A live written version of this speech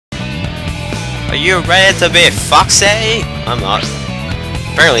Are you ready to be foxy? I'm not.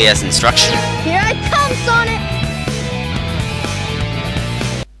 Apparently he has instruction. Here I come, Sonic!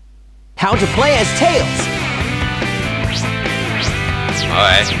 How to play as Tails.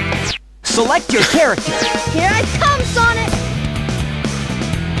 Alright. Select your character. Here I come, Sonic!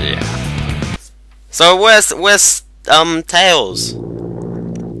 Yeah. So where's Tails?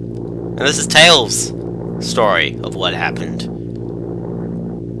 And this is Tails' story of what happened.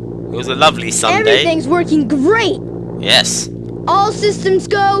 It was a lovely Sunday. Everything's working great! Yes. All systems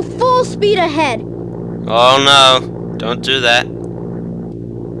go, full speed ahead. Oh no, don't do that.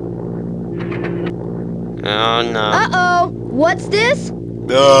 Oh no. Uh-oh, what's this? All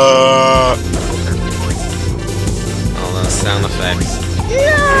those sound effects.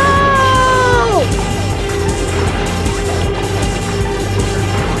 No!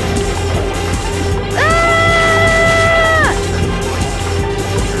 Ah!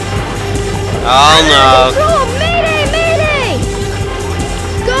 Oh no. Control! Mayday! Mayday!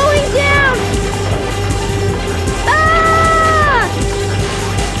 Going down! Ah!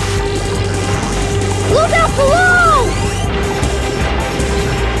 Look out below!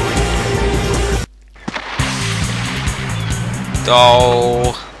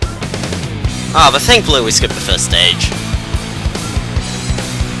 Oh. Ah, but thankfully we skipped the first stage.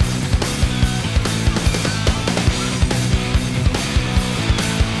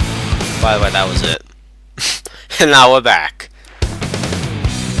 By the way, that was it. And now we're back.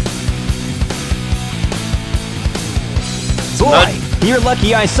 Boy, you're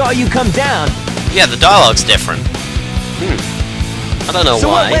lucky I saw you come down. Yeah, the dialogue's different. I don't know So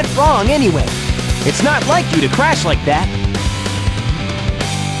why. what went wrong anyway? It's not like you to crash like that.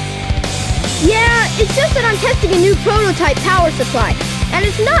 Yeah, it's just that I'm testing a new prototype power supply, and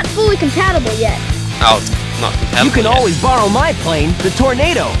it's not fully compatible yet. Oh, it's not compatible You can yet. always borrow my plane, the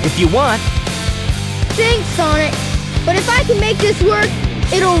Tornado, if you want. Thanks, Sonic. But if I can make this work,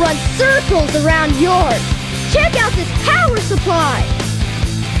 it'll run circles around yours. Check out this power supply!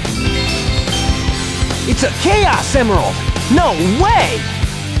 It's a Chaos Emerald! No way!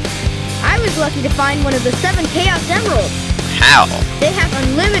 I was lucky to find one of the 7 Chaos Emeralds. How? They have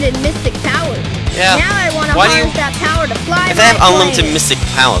unlimited mystic powers. Yeah. Now I want to Why do you- harness that power to fly If they have my unlimited plane. mystic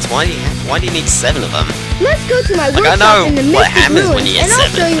powers, why do you need 7 of them? Let's go to my Like, I workshop know in the what Mystic happens Ruins, when you get and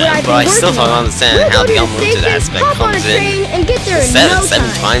I'll 7 show of you what them, I've but I been still working don't on. understand We'll how go the to unlimited station, aspect hop on a comes in. train, and get there in 7 no 7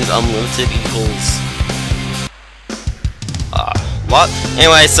 time. times unlimited equals... what?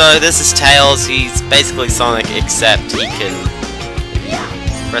 Anyway, so this is Tails. He's basically Sonic, except he can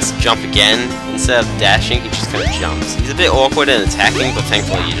press jump again. Instead of dashing, he just kind of jumps. He's a bit awkward in attacking, but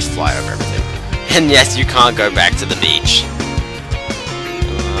thankfully you just fly over everything. And yes, you can't go back to the beach.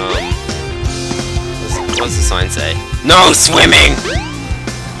 What's the sign say? No swimming!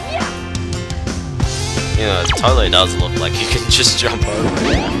 You know, it totally does look like you can just jump over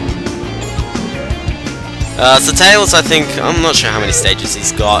it. So Tails, I think, I'm not sure how many stages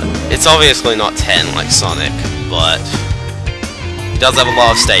he's got. It's obviously not 10 like Sonic, but he does have a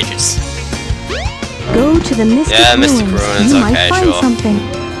lot of stages. Go to the Mystic Yeah, Ruins. Mystic Ruins, You okay, might find sure. something.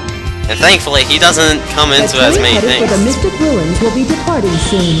 And thankfully, he doesn't come into as many For the things. Mystic Ruins will be departing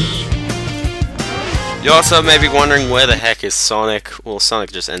soon. You also may be wondering where the heck is Sonic. Well,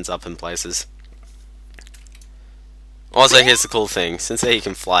 Sonic just ends up in places. Also, here's the cool thing. Since he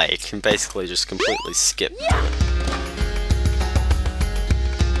can fly, he can basically just completely skip.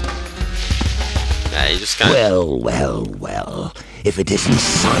 Yeah, you just kind of... Well. If it isn't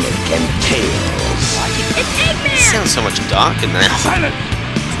Sonic and Tails. It's Eggman! It sounds so much darker now. Silence!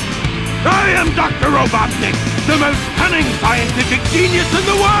 I am Dr. Robotnik, the most cunning scientific genius in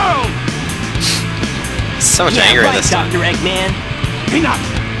the world! So much Yeah, anger in right, this time. Dr. Eggman. Enough!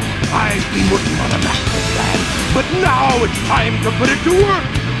 I've been working on a master plan, but now it's time to put it to work!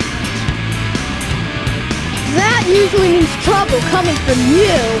 That usually means trouble coming from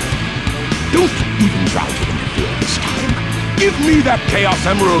you. Don't even try to interfere this time. Give me that Chaos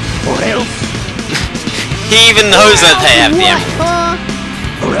Emerald, or else... He even knows that they have the What, emerald. huh?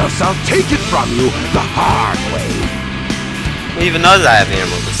 Or else I'll take it from you the hard way. He even knows I have the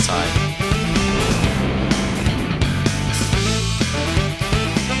emerald this time.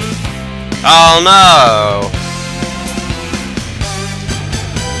 Oh no!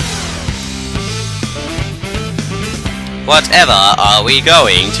 Whatever are we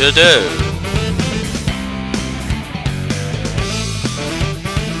going to do?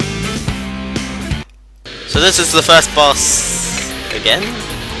 So this is the first boss again?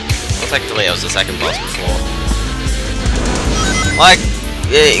 Well, technically it was the second boss before. Like,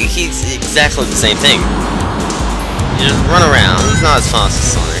 he's exactly the same thing. You just run around. He's not as fast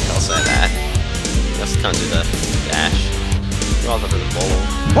as Sonic, I'll say that. can't do the dash. Rather than the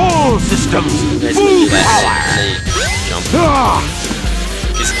ball. All systems, Basically full do that, power! and then you jump. Ah!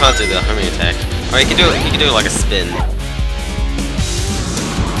 Because he can't do the homing attack. Or he can do like a spin.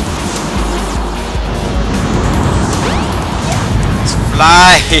 Let's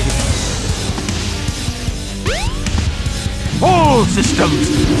fly! All systems,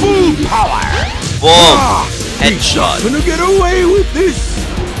 full power! Boom! Ah! Headshot. He's not gonna get away with this!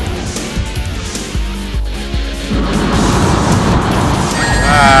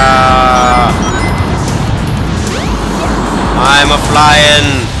 I'm a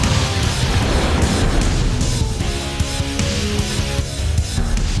flying.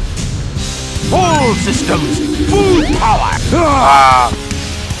 All systems, full power!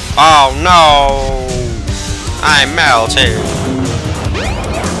 Oh no! I'm melting.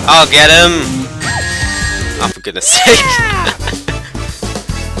 I'll get him. Oh, for goodness sake!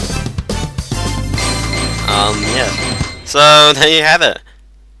 Yeah. So there you have it.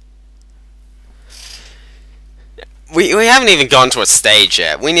 We haven't even gone to a stage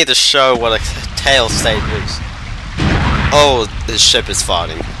yet. We need to show what a tail stage is. Oh, the ship is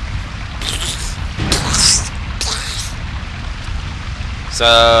farting. So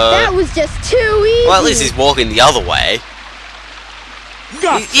That was just too easy. well, at least he's walking the other way.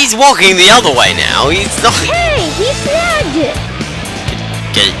 Gotcha. He's walking the other way now. He's not. Hey, he snagged it.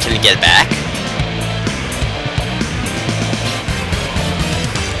 Can he get it back?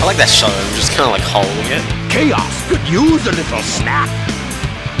 I like that shot of him just kind of like holding it. Chaos could use a little snack.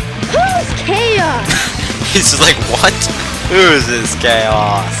 Who's Chaos? He's just like, what? Who is this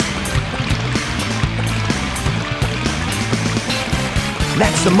Chaos?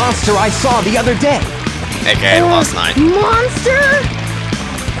 That's the monster I saw the other day. Okay, last night. Monster?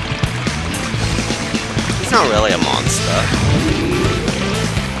 He's not really a monster.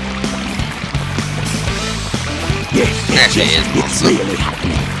 Yes, Actually, yes, it is it's monster. really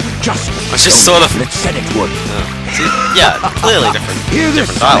happening. Just It's just sort of. let's set it wood. See, yeah, clearly different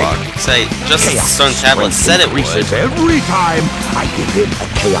dialogue. Say, just Chaos stone tablet said it would. increases every time I give him a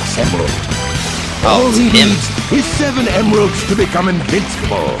Chaos Emerald. Oh, All he him. needs is 7 emeralds to become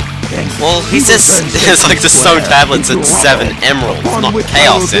invincible. Then Well, he will says turn it's like the stone Square tablets into at rubble, 7 emeralds, upon not which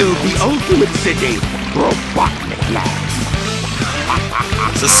Chaos I will build emeralds. the ultimate city, Robotnik Land.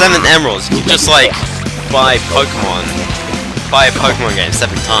 So 7 emeralds, you can just like buy a Pokemon game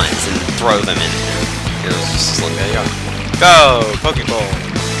 7 times and throw them in. You know, it's just like, there you go. Go! Pokeball!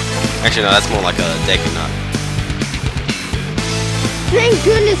 Actually, no, that's more like a Deku Nut. Thank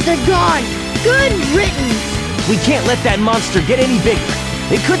goodness they're gone. Good riddance. We can't let that monster get any bigger.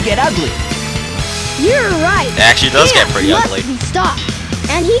 It could get ugly. You're right. It actually does get Chaos pretty must ugly. be stopped.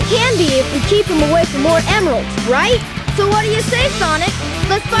 And he can be if we keep him away from more emeralds, right? So what do you say, Sonic?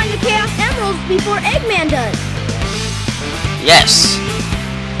 Let's find the Chaos Emeralds before Eggman does. Yes!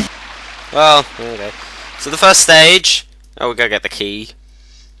 Well, okay. So the first stage... Oh, we gotta get the key.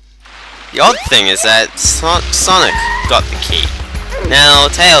 The odd thing is that Sonic got the key. Now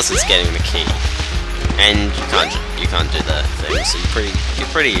Tails is getting the key. And you can't do the thing, so you're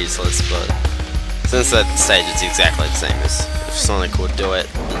pretty useless, but... Since that stage is exactly the same as if Sonic would do it,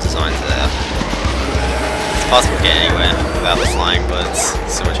 the design's there. It's possible to get anywhere without the flying, but it's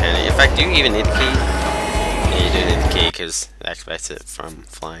so much handy. In fact, do you even need the key? Yeah, you do need the key because it activates it from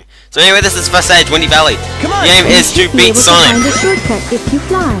flying. So anyway, this is the first stage, Windy Valley. Come on, The aim is to beat Sonic. Find a shortcut if you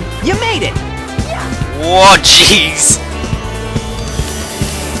fly. You made it! Whoa, jeez!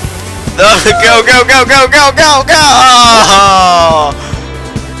 Go, go, go, go, go, go, go!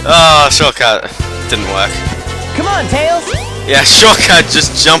 Oh, shortcut. Didn't work. Come on, Tails! Yeah, shortcut,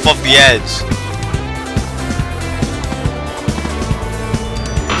 just jump off the edge.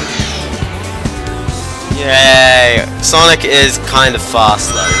 Yay! Sonic is kind of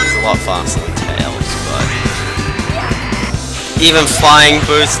fast though. He's a lot faster than Tails, but even flying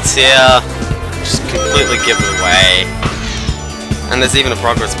boosts here just completely give it away. And there's even a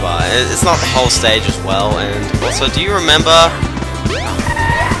progress bar. It's not the whole stage as well. And also, do you remember?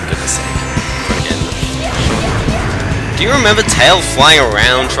 Goodness sake! Again. Do you remember Tails flying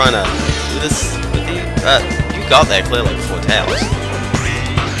around trying to do this with you? You got there clearly before Tails.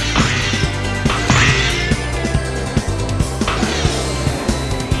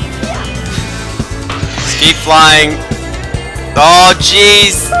 Keep flying. Oh,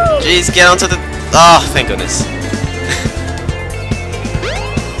 jeez. Jeez, get onto the... Oh, thank goodness.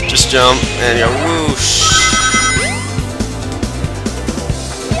 Just jump and go whoosh.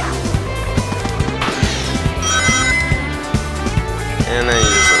 And then you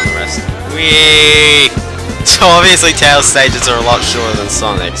just run the rest. Whee! So obviously Tails stages are a lot shorter than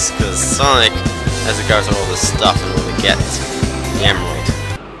Sonic's, because Sonic as it goes through all this stuff in order to get the emerald.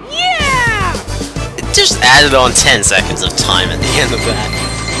 Yeah! It just added on 10 seconds of time at the end of that.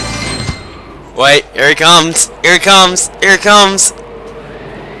 Wait, here he comes! Here he comes! Here he comes!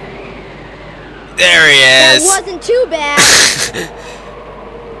 There he is! That wasn't too bad.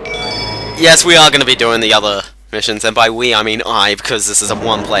 Yes, we are going to be doing the other missions, and by we I mean I, because this is a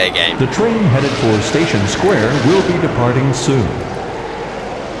one-player game. The train headed for Station Square will be departing soon.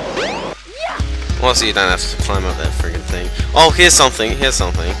 Also, you don't have to climb up that friggin' thing. Oh, here's something, here's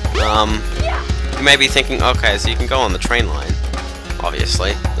something. You may be thinking, okay, so you can go on the train line,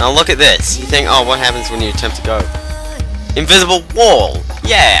 obviously. Now look at this. You think, oh, what happens when you attempt to go? Invisible wall!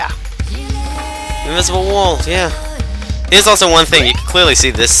 Yeah! Invisible wall, yeah. Here's also one thing, you can clearly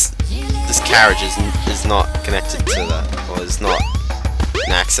see this carriage is not connected to that, or is not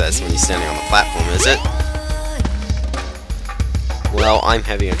an access when you're standing on the platform, is it? Well, I'm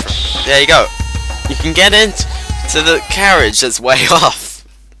having a trouble. There you go! You can get into the carriage that's way off.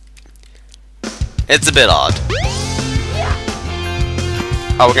 It's a bit odd.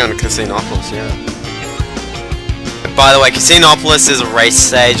 Oh, we're going to Casinopolis, yeah. And by the way, Casinopolis is a race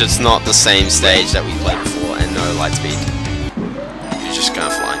stage, it's not the same stage that we played before, and no light speed. You're just going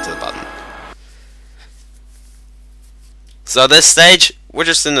to fly into the button. So this stage, we're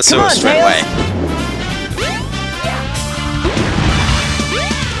just in the sewer straight away.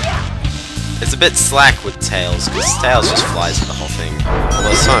 It's a bit slack with Tails, because Tails just flies with the whole thing.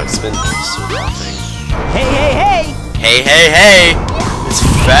 Although Sonic's been used to the whole thing. Hey, hey, hey! Hey, hey, hey! It's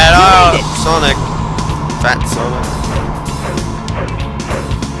Fat Sonic. Fat Sonic.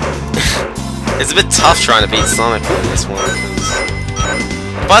 It's a bit tough trying to beat Sonic in this one.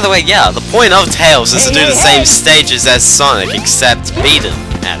 By the way, yeah, the point of Tails is to do the same stages as Sonic, except beat him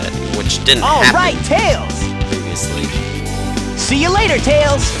at it, which didn't happen Alright, Tails! previously. See you later,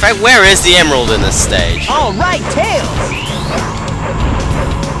 Tails! In fact, where is the emerald in this stage? Alright, Tails!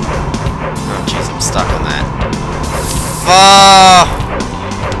 Oh jeez, I'm stuck on that.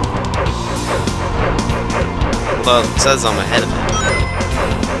 Although it says I'm ahead of him.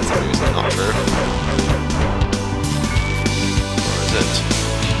 That's obviously not true. Or is it?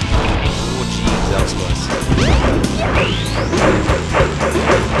 Oh jeez, that was close.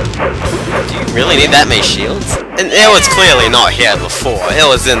 Do you really need that many shields? And it was clearly not here before. It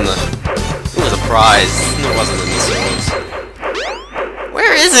was in the... It was a prize. It wasn't in the swords.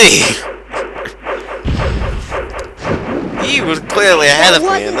 Where is he? He was clearly ahead of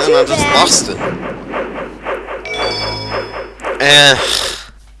me, and then I just lost it.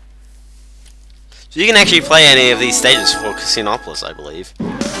 So you can actually play any of these stages for Casinopolis, I believe.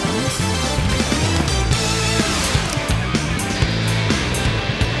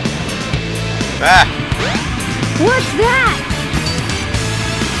 Ah! What's that?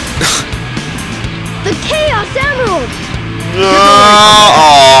 The Chaos Emerald! No!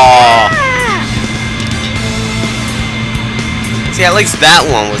 Ah! See, at least that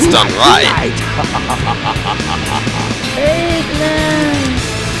one was done right. Eggman!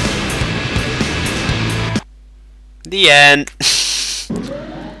 The end.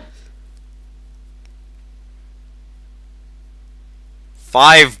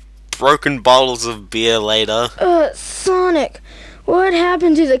 Five broken bottles of beer later. Sonic, what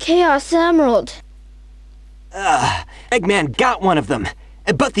happened to the Chaos Emerald? Eggman got one of them,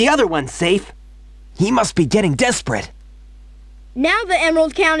 but the other one's safe. He must be getting desperate. Now the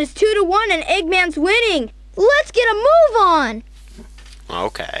Emerald count is 2-1 and Eggman's winning. Let's get a move on.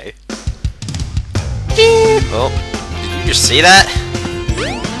 Okay. Oh, did you just see that?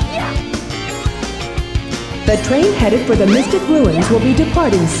 The train headed for the Mystic Ruins will be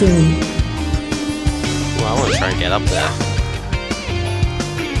departing soon. Well, I want to try and get up there.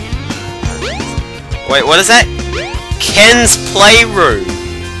 Wait, what is that? Ken's Playroom!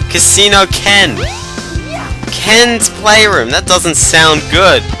 Casino Ken! Ken's Playroom! That doesn't sound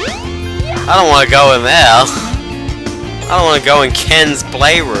good! I don't want to go in there! I don't want to go in Ken's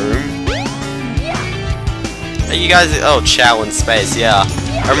Playroom! Are you guys... Oh, Chow in Space, yeah.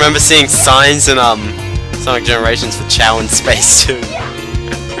 I remember seeing signs in, Sonic Generations for Chow in Space too.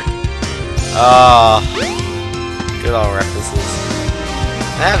 Ah, good old references.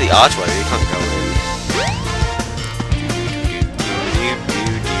 They have the archway, but you can't go in.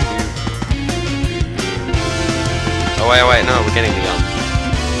 Oh wait, no, we're getting the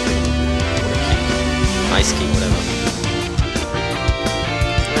ice key, whatever.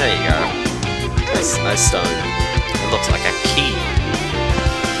 There you go. Nice stone. It looks like a key.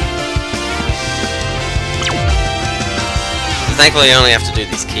 Thankfully, you only have to do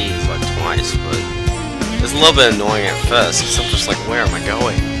these keys like twice, but it's a little bit annoying at first because I'm just like, where am I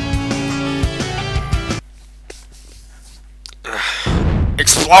going?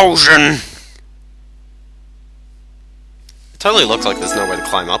 Explosion! It totally looks like there's no way to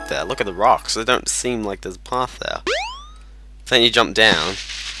climb up there. Look at the rocks. They don't seem like there's a path there. Then you jump down,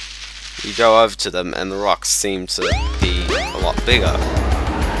 you go over to them, and the rocks seem to be a lot bigger.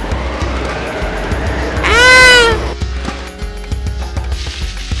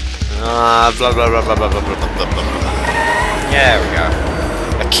 Blah blah blah blah blah blah blah blah blah. There we go.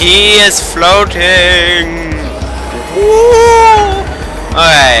 The key is floating! Woo!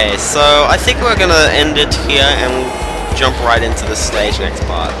 Okay, so I think we're gonna end it here and we'll jump right into the stage next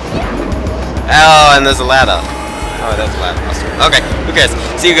part. Oh, and there's a ladder. Oh, there's a ladder. Okay, who cares?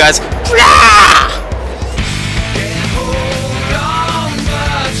 See you guys.